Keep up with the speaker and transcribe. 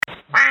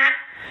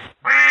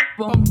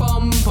Bum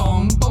bum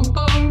bum bum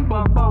bum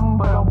bum bum bum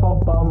bum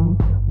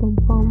bum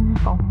bum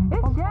bum.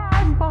 It's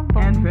jazz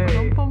and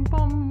faith.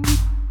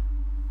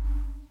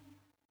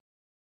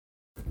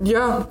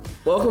 Yeah,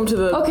 welcome to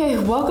the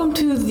Welcome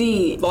to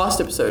the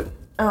lost episode.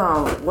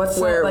 What's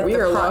where that? Like we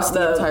are lost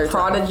the entire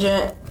time.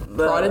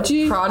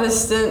 Prodigy?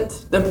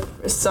 Protestant, the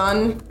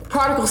son,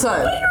 prodigal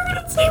son. What are you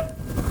gonna say?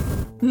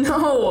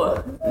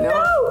 No.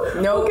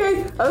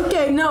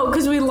 Okay. No,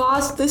 because we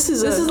lost. This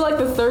is like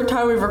the third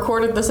time we've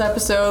recorded this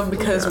episode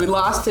because we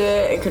lost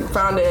it and couldn't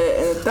find it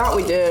and thought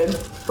we did.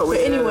 But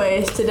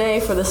anyways, today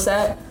for the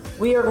set,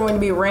 we are going to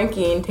be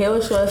ranking Taylor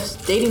Swift's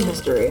dating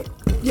history.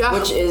 Yeah.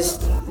 Which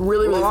is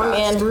really long fast.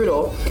 and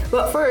brutal.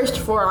 But first,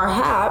 for our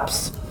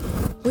haps,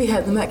 we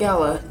had the Met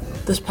Gala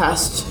this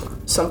past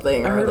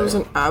something. I heard it was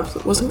an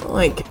absolute. Wasn't it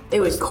like it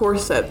was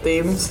corset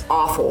themes?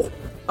 Awful.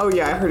 Oh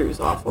yeah, I heard it was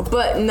awful.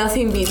 But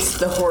nothing beats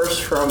the horse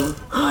from.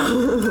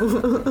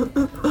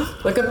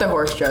 Look up the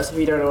horse dress if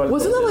you don't know what it is.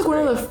 Wasn't that like one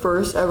of the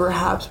first ever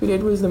haps we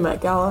did? Was the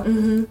Met Gala?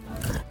 Mm-hmm.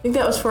 I think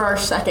that was for our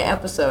second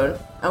episode,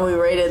 and we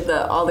rated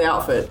all the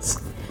outfits.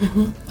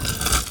 Mm-hmm.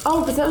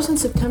 Oh, but that was in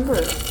September.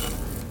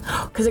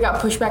 Because it got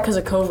pushed back because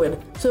of COVID.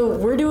 So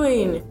we're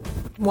doing.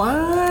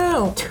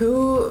 Wow.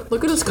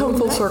 Look at us come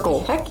full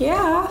circle. Heck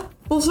yeah.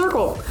 Full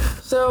circle.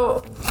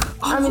 So,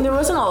 I mean, there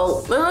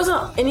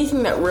wasn't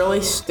anything that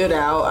really stood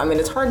out. I mean,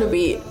 it's hard to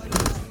beat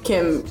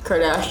Kim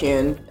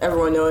Kardashian,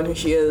 everyone knowing who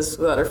she is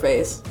without her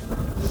face.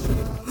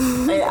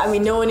 I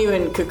mean, no one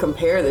even could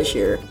compare this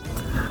year.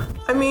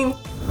 I mean,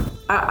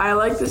 I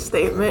like this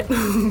statement,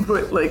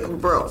 but like,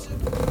 bro,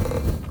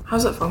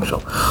 how's that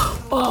functional?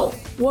 Oh,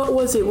 what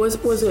was it? Was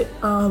it?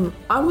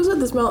 I was at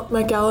this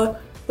Met Gala.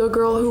 The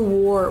girl who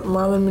wore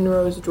Marilyn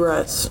Monroe's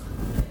dress.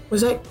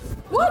 Was that?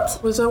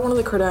 What? Was that one of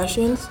the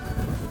Kardashians?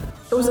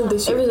 It wasn't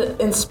this year. It was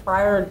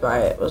inspired by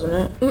it, wasn't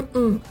it?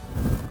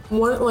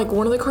 One of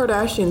the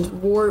Kardashians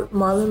wore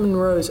Marilyn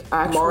Monroe's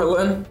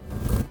actual.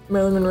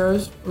 Marilyn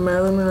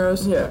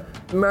Monroe's. Yeah.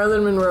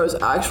 Marilyn Monroe's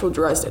actual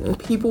dress, and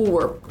people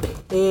were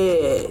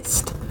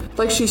pissed.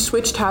 Like, she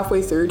switched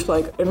halfway through to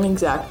like an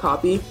exact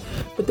copy,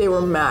 but they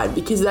were mad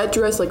because that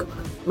dress, like,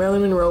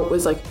 Marilyn Monroe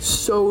was like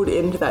sewed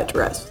into that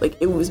dress. Like,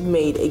 it was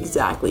made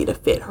exactly to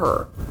fit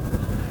her.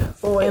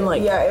 Well, and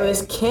like, yeah, it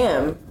was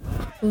Kim,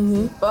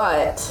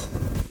 but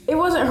it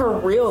wasn't her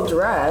real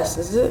dress,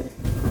 is it?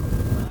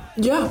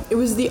 Yeah, it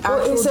was the actual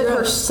dress. It said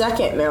her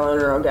second Marilyn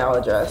Monroe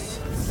gala dress.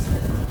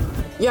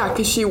 Yeah,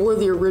 because she wore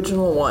the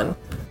original one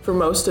for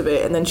most of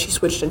it, and then she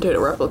switched into a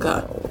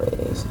replica.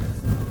 Always.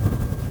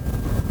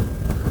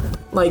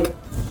 Like,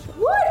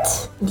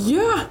 what?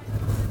 Yeah.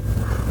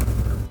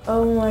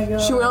 Oh my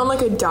god. She went on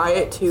like a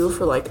diet too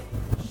for like a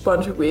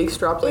bunch of weeks,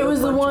 dropped like it was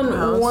a the bunch one of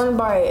pounds. worn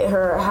by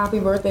her Happy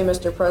Birthday,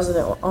 Mr.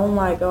 President. Oh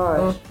my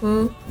gosh.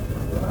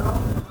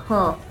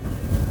 Huh.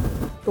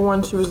 The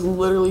one she was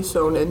literally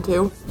sewn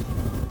into.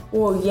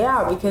 Well,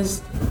 yeah,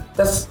 because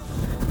that's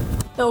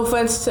no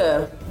offense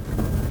to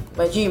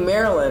my G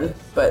Marilyn,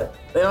 but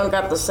they don't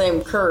got the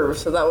same curve,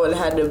 so that would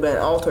have had to have been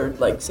altered,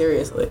 like,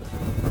 seriously.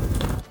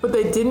 But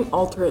they didn't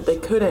alter it. They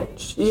couldn't.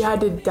 She had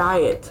to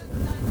diet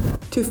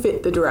to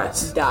fit the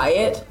dress.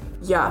 Diet?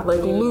 Yeah,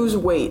 like lose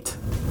weight.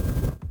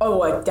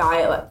 Oh, a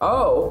diet? Like,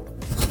 oh.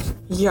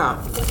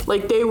 Yeah,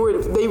 like they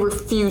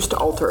refused to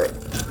alter it.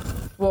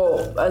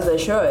 Well, as they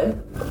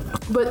should.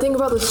 But think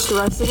about the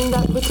stressing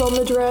that puts on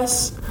the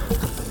dress,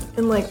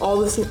 and like all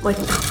this, like,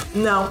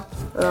 no.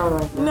 Oh my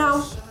gosh.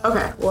 No.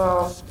 Okay.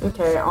 Well,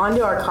 okay, on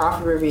to our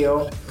coffee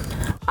review.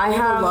 I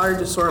have a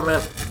large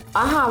assortment.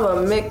 I have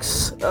a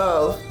mix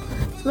of,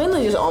 it's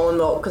mainly just almond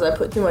milk because I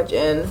put too much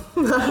in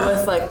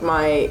with like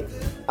my,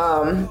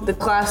 the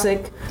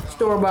classic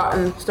store-bought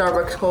and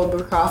Starbucks cold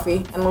brew coffee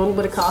and a little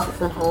bit of coffee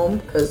from home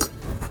because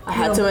I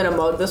had some in a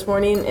mug this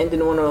morning and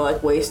didn't want to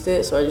like waste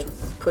it, so I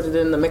just put it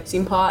in the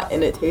mixing pot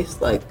and it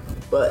tastes like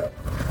butt.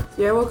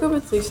 Yeah, I woke up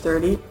at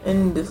 6:30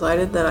 and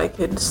decided that I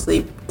could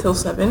sleep till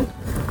 7.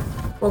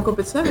 Woke up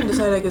at 7,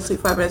 decided I could sleep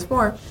 5 minutes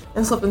more,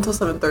 and slept until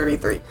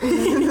 7:33.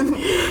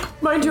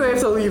 Mind you, I have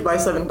to leave by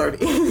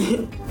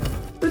 7:30.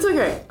 But it's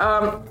okay.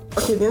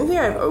 Okay, the only thing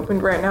I've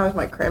opened right now is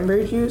my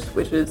cranberry juice,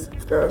 which is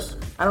Gross.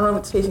 I don't know if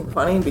it's tasting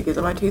funny because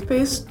of my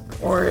toothpaste,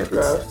 or if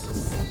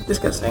it's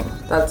disgusting.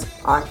 That's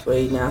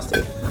actually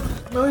nasty.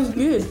 No, it's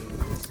good.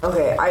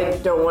 Okay, I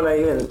don't want to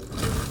even...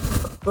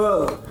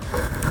 Ugh.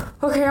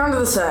 Okay, on to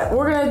the set.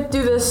 We're gonna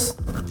do this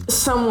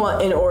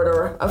somewhat in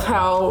order of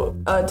how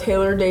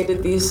Taylor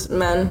dated these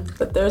men,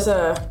 but there's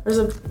a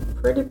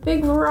pretty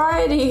big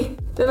variety.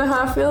 Don't know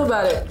how I feel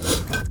about it.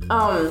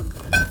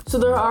 So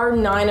there are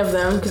 9 of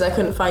them because I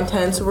couldn't find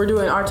 10, so we're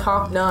doing our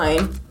top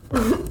 9.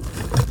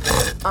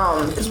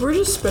 Because we're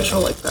just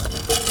special like that.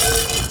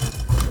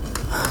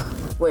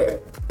 Wait.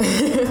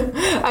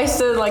 I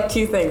said like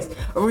 2 things.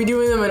 Are we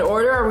doing them in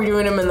order, or are we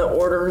doing them in the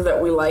order that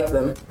we like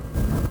them?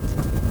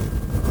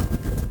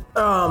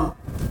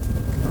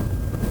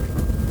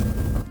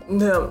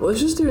 No, let's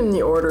just do it in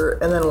the order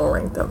and then we'll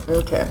rank them.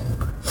 Okay.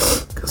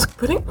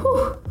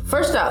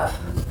 First up,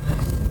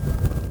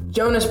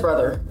 Jonas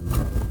Brother.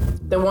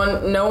 The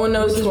one no one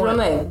knows his real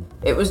name.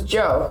 It was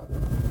Joe.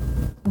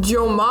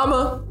 Joe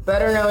Mama.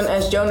 better known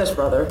as Jonas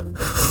Brother.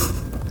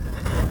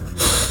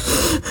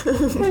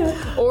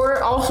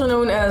 Or also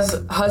known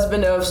as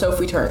husband of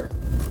Sophie Turner.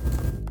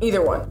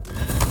 Either one.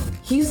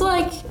 He's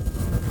like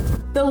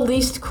the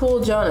least cool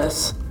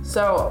Jonas.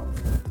 So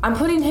I'm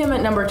putting him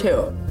at number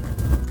 2.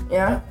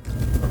 Yeah?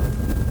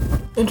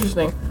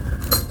 Interesting.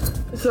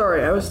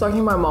 Sorry, I was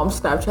stalking my mom's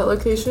Snapchat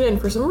location,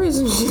 and for some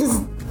reason she's...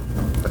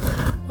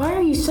 Why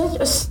are you such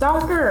a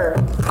stalker?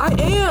 I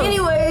am!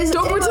 Anyways,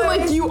 Don't pretend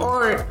like you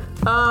aren't.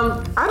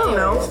 I don't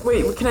know.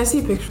 Wait, can I see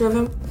a picture of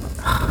him?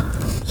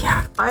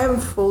 Yeah. I am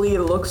fully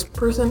a looks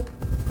person.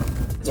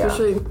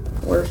 Especially...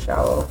 We're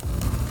shallow.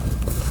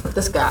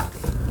 This guy.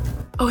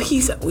 Oh,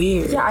 he's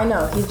weird. Yeah, I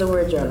know. He's the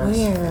weird Jonas.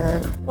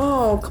 Weird.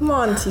 Oh, come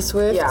on,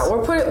 T-Swift. Yeah,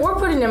 we're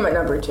putting him at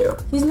number 2.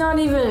 He's not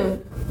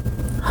even...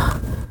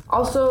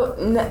 Also,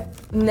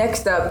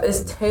 next up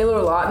is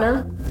Taylor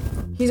Lautner.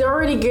 He's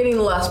already getting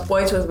less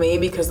points with me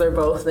because they're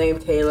both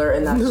named Taylor,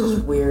 and that's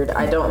just weird.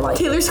 I don't like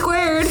Taylor it.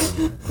 squared.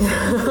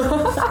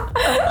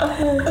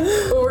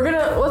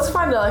 But let's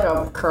find like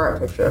a current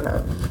picture of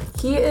him.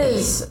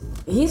 He's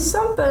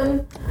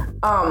something.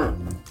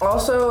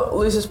 Also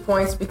loses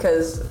points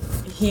because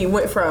he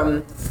went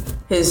from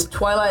his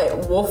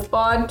Twilight wolf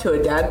bod to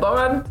a dad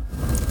bod,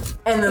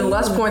 and then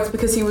less points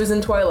because he was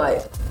in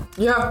Twilight.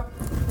 Yeah.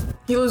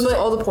 He loses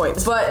all the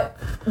points. But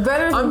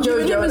better than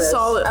Joe Jonas.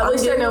 At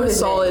least I know his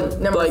solid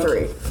name. Number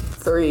 3.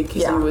 3,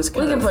 because he was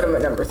we can put him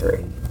at number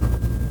 3.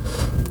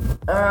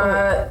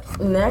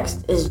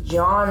 Next is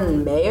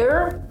John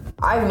Mayer.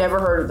 I've never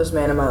heard of this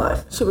man in my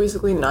life. So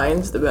basically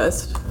 9's the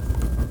best.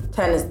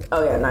 10 is...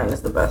 Oh yeah, 9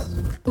 is the best.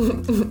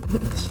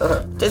 Shut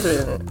up.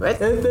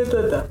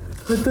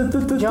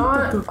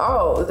 John...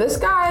 Oh, this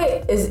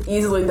guy is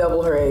easily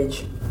double her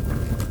age.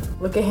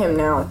 Look at him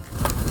now.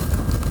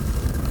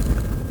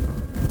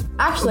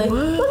 Actually,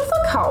 let's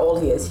look how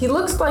old he is. He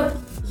looks like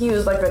he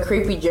was like the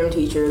creepy gym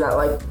teacher that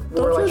like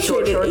wore like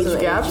short shorts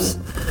and gaps.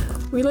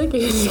 We like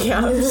age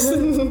gaps.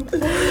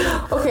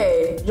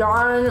 Okay,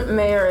 John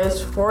Mayer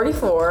is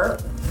 44.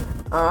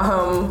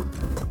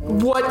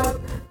 What?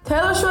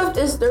 Taylor Swift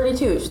is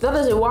 32, so that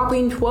is a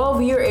whopping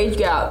 12-year age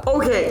gap.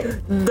 Okay,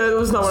 that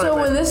was not what I meant.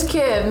 So when this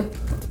kid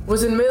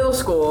was in middle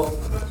school,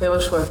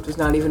 Taylor Swift was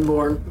not even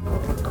born.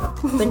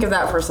 Think of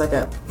that for a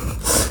second.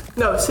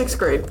 No, 6th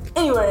grade.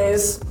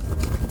 Anyways.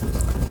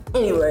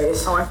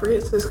 Oh, I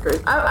forget 6th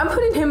grade. I'm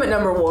putting him at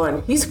number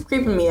 1. He's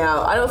creeping me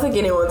out. I don't think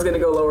anyone's gonna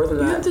go lower than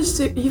that.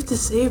 You have to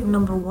save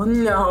number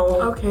 1. No.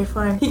 Okay,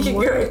 fine. He's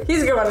going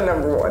to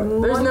number 1.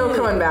 There's no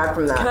coming back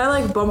from that. Can I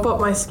like bump up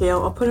my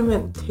scale? I'll put him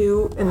at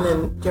 2, and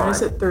then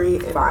Jonas at 3,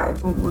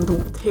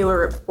 and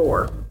Taylor at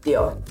 4.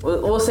 Deal.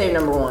 We'll save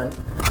number 1.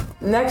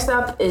 Next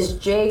up is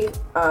Jake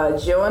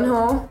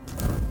Gyllenhaal.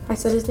 I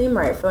said his name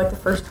right for like the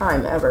first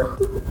time ever.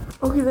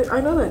 Okay, I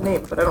know that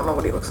name, but I don't know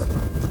what he looks like.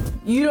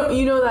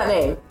 You know that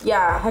name?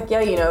 Yeah, heck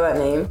yeah, you know that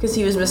name because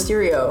he was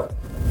Mysterio.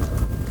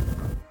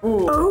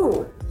 Ooh.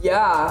 Oh.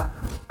 Yeah.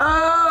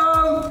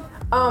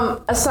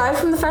 Aside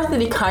from the fact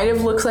that he kind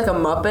of looks like a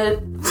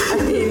Muppet,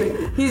 I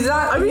mean, he's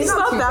not. It's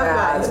not that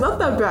bad. It's not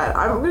that bad.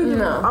 I'm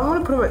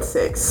gonna put him at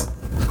 6.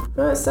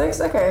 At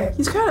 6? Okay.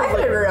 He's kind of. I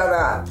can agree on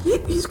that.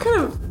 He's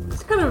kind of.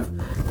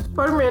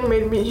 Spider-Man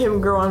made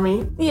him grow on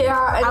me. Yeah.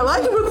 I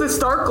like him with the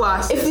Stark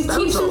glasses. If he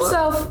keeps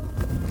himself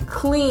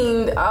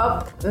cleaned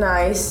up,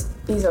 nice.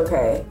 He's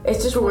okay.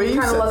 It's just when he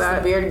kind of lets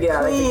the beard get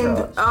out of control.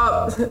 Cleaned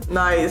up,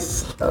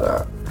 nice. Shut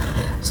up.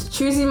 Just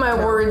choosing my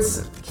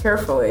words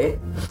carefully.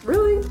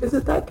 Really? Is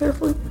it that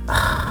carefully?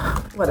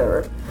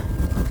 Whatever.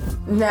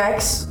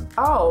 Next.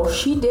 Oh,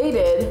 she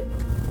dated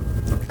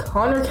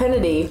Connor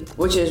Kennedy,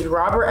 which is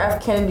Robert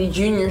F. Kennedy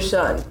Jr.'s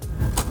son.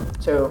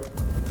 So,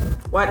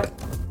 what?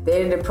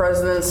 Dated the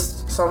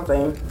president's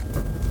something.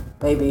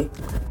 Maybe.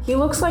 He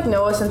looks like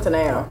Noah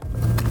Centineo.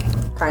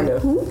 Kind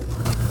of. Who?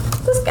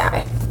 This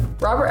guy.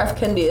 Robert F.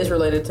 Kennedy is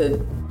related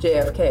to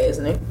JFK,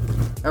 isn't he?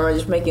 Or am I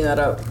just making that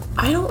up?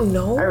 I don't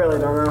know. I really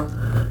don't know.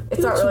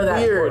 It's not really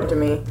that important to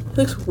me.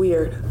 He looks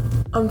weird.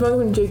 I'm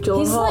talking Jake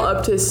Gyllenhaal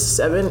up to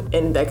 7,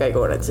 and that guy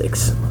going at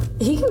 6.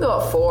 He can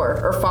go at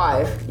 4 or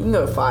 5. He can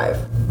go at 5.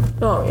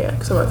 Oh yeah,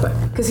 because I'm at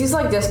 5. Because he's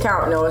like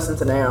discount Noah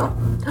Centineo.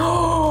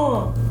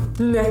 Oh!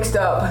 Next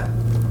up,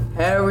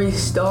 Harry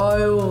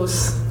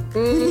Styles.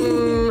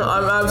 I'm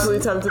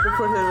absolutely tempted to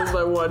put him as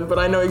my 1, but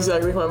I know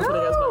exactly who I'm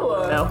putting as my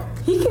 1 now.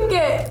 He can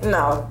get...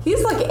 No,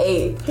 he's like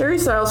 8. Harry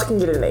Styles can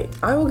get an 8.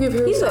 I will give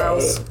Harry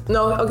Styles...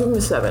 No, I'll give him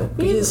a 7.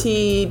 Because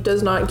he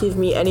does not give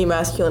me any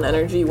masculine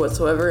energy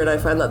whatsoever, and I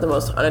find that the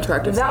most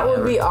unattractive thing That would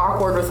ever. be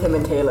awkward with him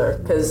and Taylor,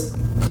 because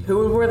who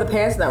would wear the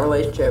pants in that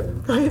relationship?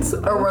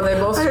 Or were they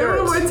both skirts? I don't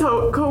know my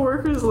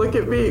co-workers look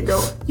at me and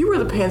go, you wear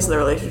the pants in the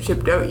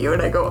relationship, don't you?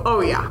 And I go,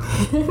 oh yeah.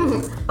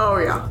 Oh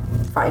yeah.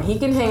 Fine, he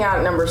can hang out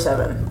at number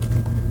 7.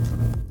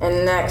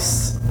 And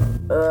next...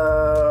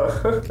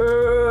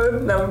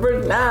 number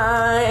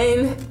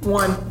 9.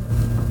 1.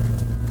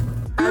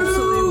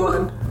 Absolutely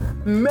 1.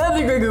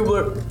 Matthew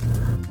Goobler.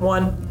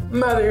 1.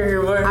 Matthew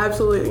Goobler.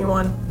 Absolutely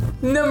 1.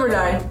 Number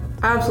 9.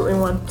 Absolutely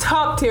 1.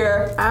 Top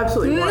tier.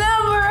 Absolutely 1.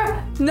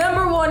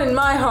 Number 1 in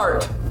my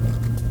heart.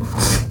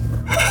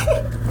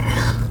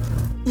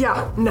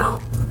 Yeah, no.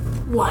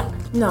 1.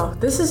 No,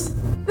 this is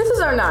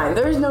our 9.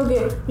 There's no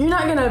game. You're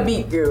not gonna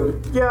beat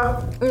Goob.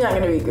 Yeah. You're not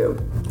gonna beat Goob.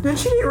 Didn't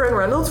she date Ryan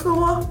Reynolds for a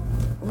while?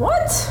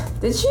 What?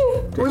 Did she?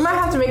 We might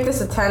have to make this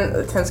a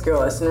 10 skill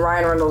list, and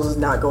Ryan Reynolds is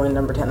not going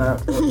number 10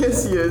 up.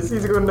 Yes, he is.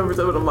 He's going number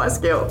 7 on my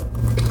scale.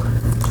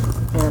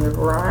 And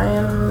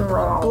Ryan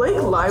Reynolds.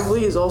 Blake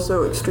Lively is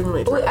also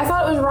extremely attractive. Wait, I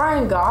thought it was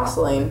Ryan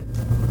Gosling.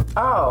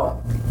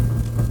 Oh.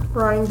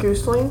 Ryan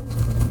Gosling.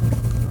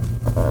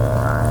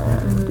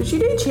 Did she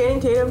date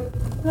Channing Tatum?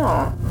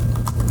 No.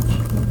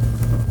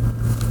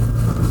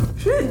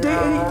 She didn't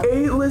date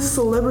any A-list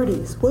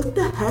celebrities. What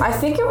the heck? I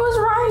think it was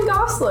Ryan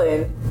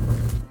Gosling.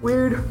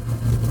 Weird.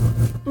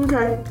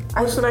 Okay.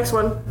 What's the next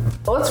one?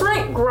 Let's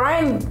rank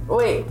Ryan.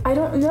 Wait, I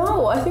don't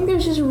know. I think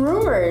there's just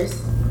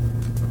rumors.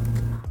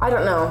 I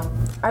don't know.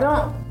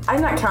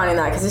 I'm not counting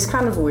that because he's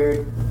kind of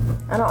weird.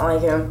 I don't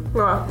like him.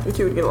 Nah, you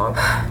two would get along.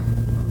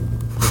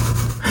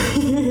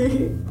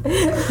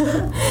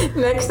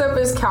 Next up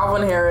is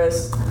Calvin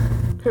Harris.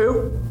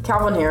 Who?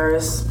 Calvin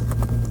Harris.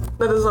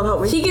 That does not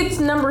help me. He gets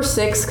number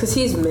 6 because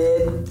he's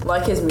mid,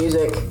 like his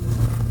music.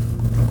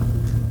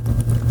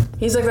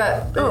 He's like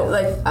that,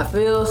 like, I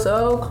feel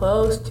so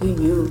close to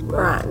you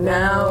right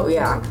now.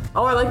 Yeah.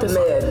 Oh, I like this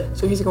Mid. song.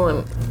 So he's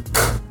going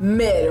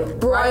Mid.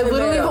 Bro, Right I in the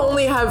literally middle.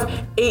 only have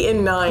 8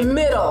 and 9.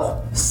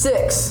 Middle.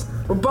 6.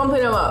 We're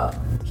bumping him up.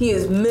 He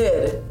is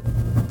mid.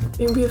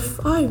 He can be a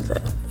 5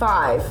 then.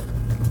 5.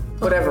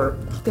 Whatever.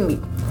 He can be.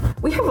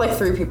 We have like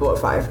 3 people at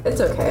 5. It's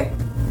okay.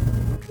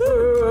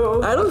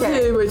 I don't see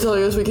anybody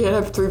telling us we can't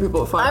have 3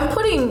 people at 5.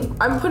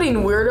 I'm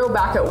putting Weirdo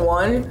back at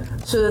 1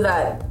 so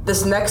that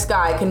this next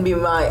guy can be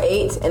my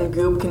 8 and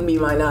Goob can be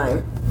my 9.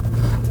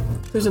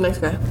 Who's the next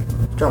guy?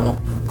 Drummel.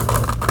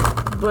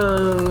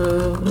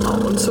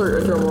 I'll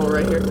insert a drum roll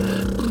right here.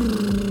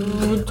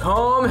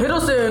 Tom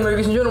Hiddleston,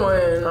 ladies and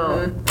gentlemen.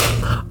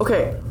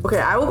 Okay,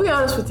 I will be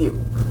honest with you.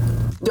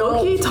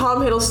 Doki Tom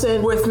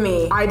Hiddleston With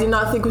me. I did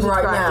not think was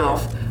Right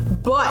attractive.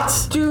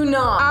 But Do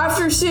not.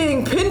 after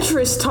seeing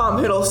Pinterest Tom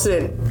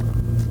Hiddleston,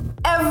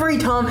 Every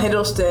Tom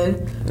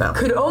Hiddleston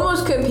could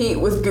almost compete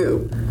with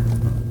Goob.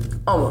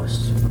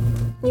 Almost.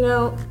 you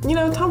know,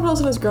 Tom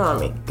Hiddleston has grown on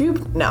me.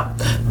 Goop, no.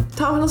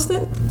 Tom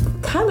Hiddleston,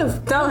 kind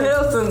of. Tom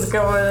Hiddleston's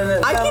going in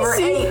at number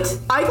 8.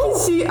 I can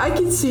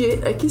see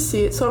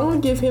it. So I'm gonna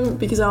give him,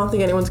 because I don't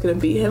think anyone's gonna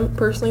beat him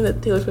personally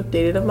that Taylor Swift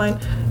dated of mine,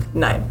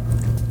 9.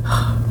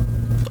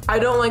 I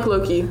don't like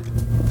Loki.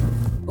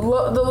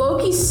 The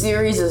Loki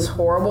series is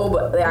horrible,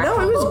 but the actual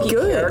No, it was Loki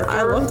good. character,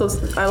 I love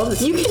those. I love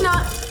this. You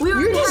cannot. We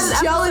already You're just had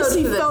an jealous episode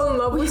he for this. fell in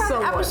love with We had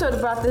someone. an episode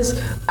about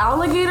this.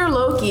 Alligator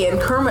Loki and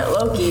Kermit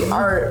Loki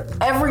are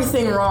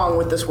everything wrong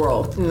with this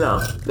world. No,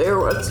 they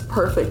were what's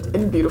perfect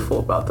and beautiful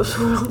about this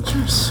world.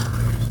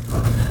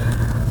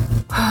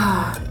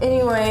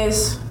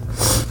 Anyways,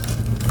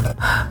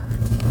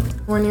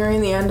 we're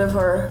nearing the end of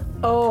our.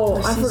 Oh,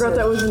 I season. forgot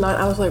that was 9.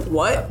 I was like,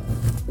 what?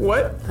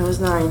 What? That was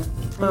 9.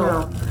 I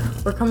know.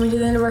 We're coming to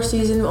the end of our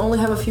season. We only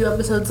have a few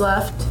episodes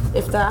left,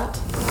 if that.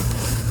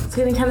 It's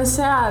getting kind of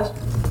sad.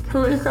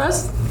 Coming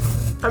across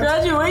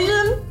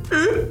graduation.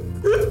 I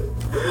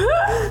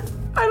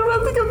don't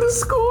have to come to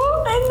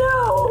school. I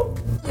know.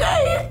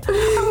 Yay!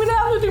 I'm gonna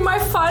have to do my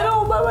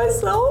final by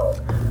myself.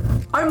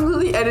 I'm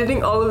literally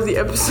editing all of the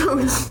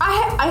episodes.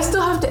 I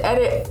still have to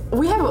edit.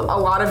 We have a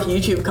lot of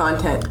YouTube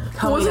content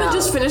coming Wasn't out. it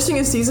just finishing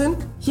a season?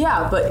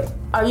 Yeah, but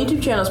our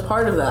YouTube channel is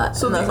part of that.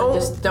 So unless I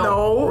just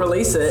don't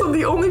release it. So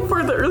the only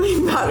part that really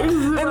matters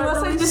is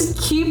Unless I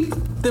just keep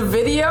the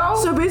video.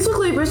 So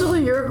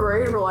basically your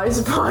grade relies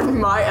upon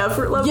my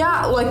effort level.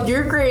 Yeah, like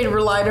your grade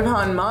relied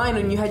upon mine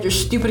when you had your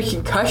stupid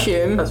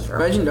concussion. That's true.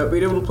 Imagine not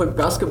being able to play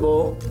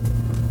basketball.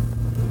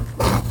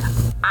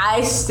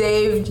 I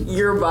saved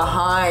your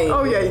behind.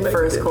 Oh, yeah, you did.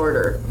 First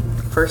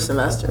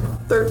semester.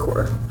 3rd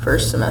quarter.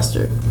 First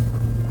semester.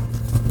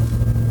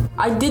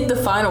 I did the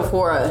final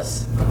for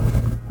us.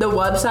 The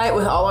website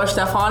with all our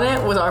stuff on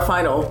it was our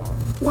final.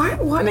 Why?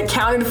 And it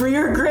counted for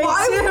your grade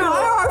Why too. are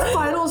our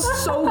finals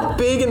so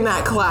big in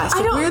that class?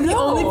 I don't We're the know.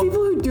 only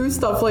people who do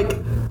stuff like.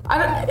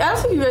 I don't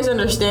think you guys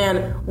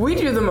understand. We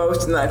do the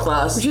most in that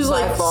class. Which is,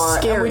 by like, far,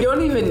 scary. And we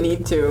don't even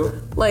need to.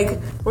 Like,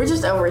 we're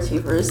just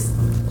overachievers.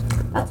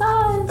 That's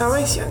us. That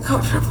makes you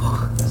uncomfortable.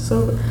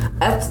 So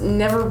that's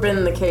never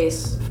been the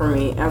case for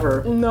me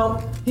ever.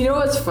 No. You know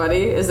what's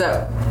funny is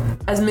that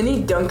as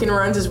many Dunkin'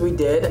 runs as we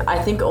did,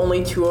 I think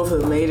only 2 of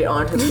them made it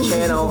onto the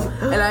channel,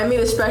 and I made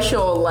a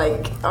special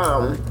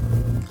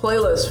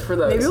playlist for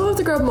those. Maybe we'll have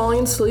to grab Molly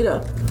and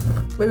Selena.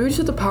 Maybe we just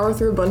have to power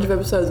through a bunch of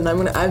episodes, and I'm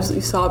gonna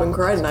absolutely sob and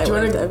cry tonight. Do you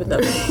when I want edit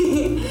them.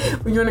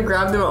 you want to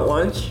grab them at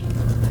lunch?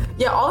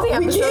 Yeah, all the We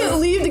episodes. can't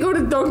leave to go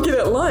to Dunkin'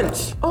 at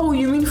lunch. Oh,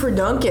 you mean for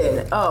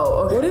Dunkin'?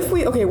 Oh,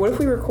 okay. What if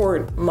we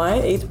record my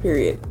 8th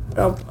period?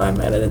 I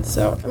might edit this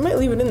out. I might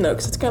leave it in though,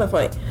 because it's kind of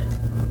funny.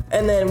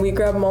 And then we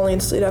grab Molly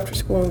and Slade after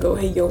school and go,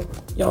 hey, yo,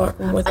 y'all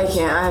are with us. I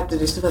can't. I have to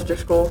do stuff after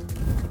school.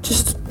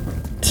 Just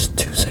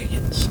 2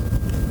 seconds.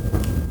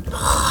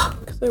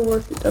 Because I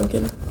work at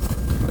Dunkin'.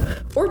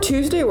 Or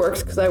Tuesday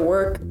works, because I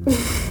work.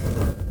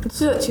 Let's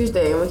do that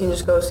Tuesday, and we can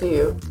just go see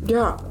you.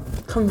 Yeah.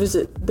 come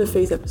visit the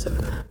Faith episode.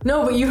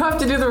 No, but you have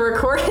to do the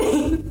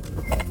recording.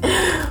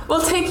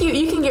 We'll take you.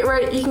 You can get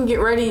ready. You can get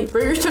ready.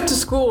 Bring your stuff to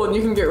school, and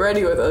you can get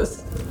ready with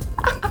us.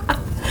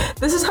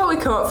 This is how we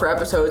come up for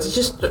episodes. It's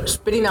just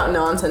spitting out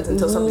nonsense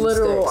until something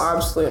Literal, sticks.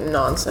 absolute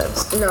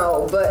nonsense.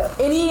 No, but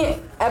any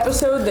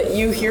episode that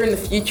you hear in the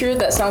future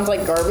that sounds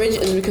like garbage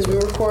is because we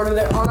recorded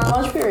it on our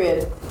lunch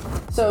period.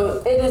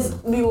 So it is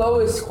the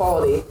lowest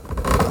quality.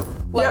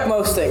 Like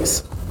most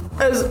things.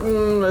 As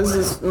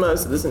is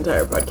most of this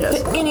entire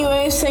podcast.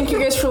 Anyways, thank you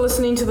guys for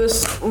listening to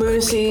this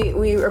lunacy.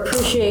 We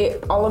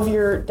appreciate all of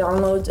your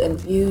downloads and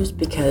views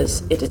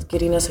because it is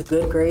getting us a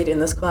good grade in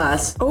this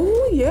class.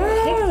 Oh, yeah.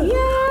 Heck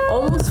yeah.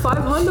 Almost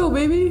 500,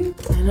 baby.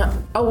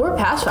 Oh, we're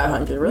past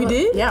 500, really? We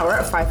did? Yeah, we're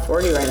at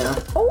 540 right now.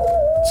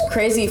 Oh. It's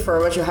crazy for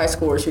a bunch of high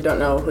schoolers who don't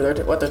know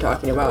what they're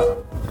talking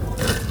about.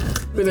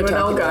 The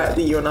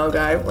UNL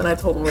guy, when I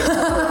told him we were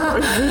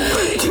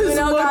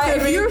UNL guy,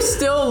 if you're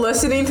still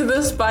listening to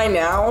this by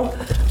now,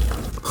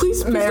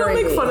 please don't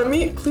make fun of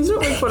me. Please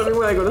don't make fun of me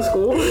when I go to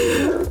school.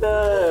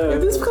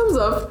 If this comes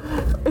up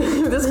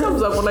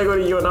when I go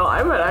to UNL,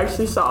 I might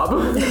actually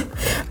sob.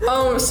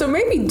 So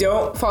maybe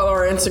don't follow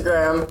our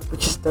Instagram,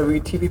 which is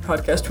WTV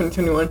Podcast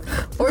 2021,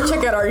 or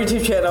check out our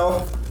YouTube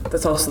channel.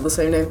 That's also the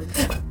same name.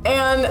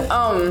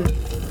 And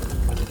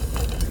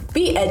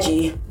be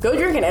edgy. Go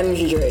drink an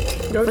energy drink.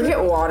 Forget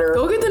water.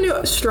 Go get the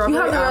new strawberry.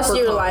 You have the rest of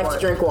your life one. to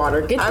drink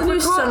water. Get the new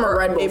summer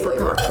Red Bull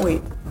apricot. flavor.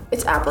 Wait,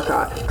 it's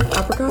apricot.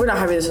 Apricot? We're not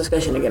having this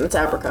discussion again. It's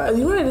apricot.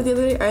 You know what I did the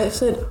other day? I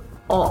said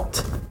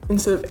aunt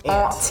instead of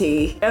aunt.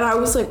 Auntie. And I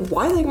was like,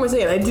 why the heck am I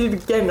saying it? I did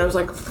it again and I was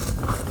like,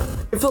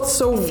 it felt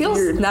so It feels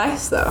weird.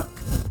 nice though.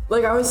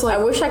 Like I was like,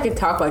 I wish I could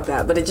talk like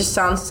that, but it just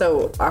sounds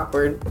so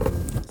awkward.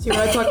 see when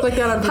I talk like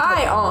that, I'm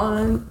Hi,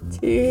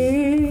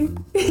 auntie.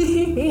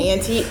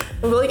 auntie.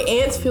 But like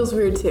ants feels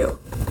weird too.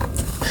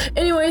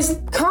 Anyways,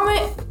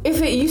 comment if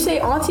you say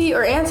auntie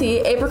or auntie,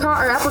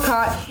 apricot or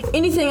apricot,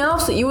 anything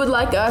else that you would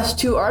like us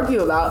to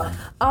argue about.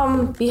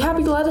 Be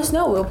happy to let us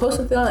know. We'll post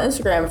something on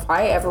Instagram if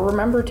I ever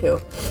remember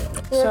to.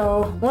 Yeah.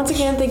 So once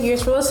again, thank you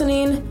guys for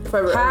listening.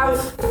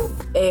 Have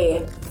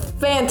a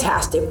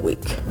fantastic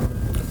week.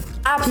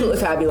 Absolutely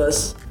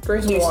fabulous.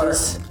 Drink some water.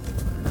 Deuces.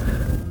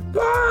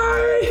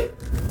 Bye.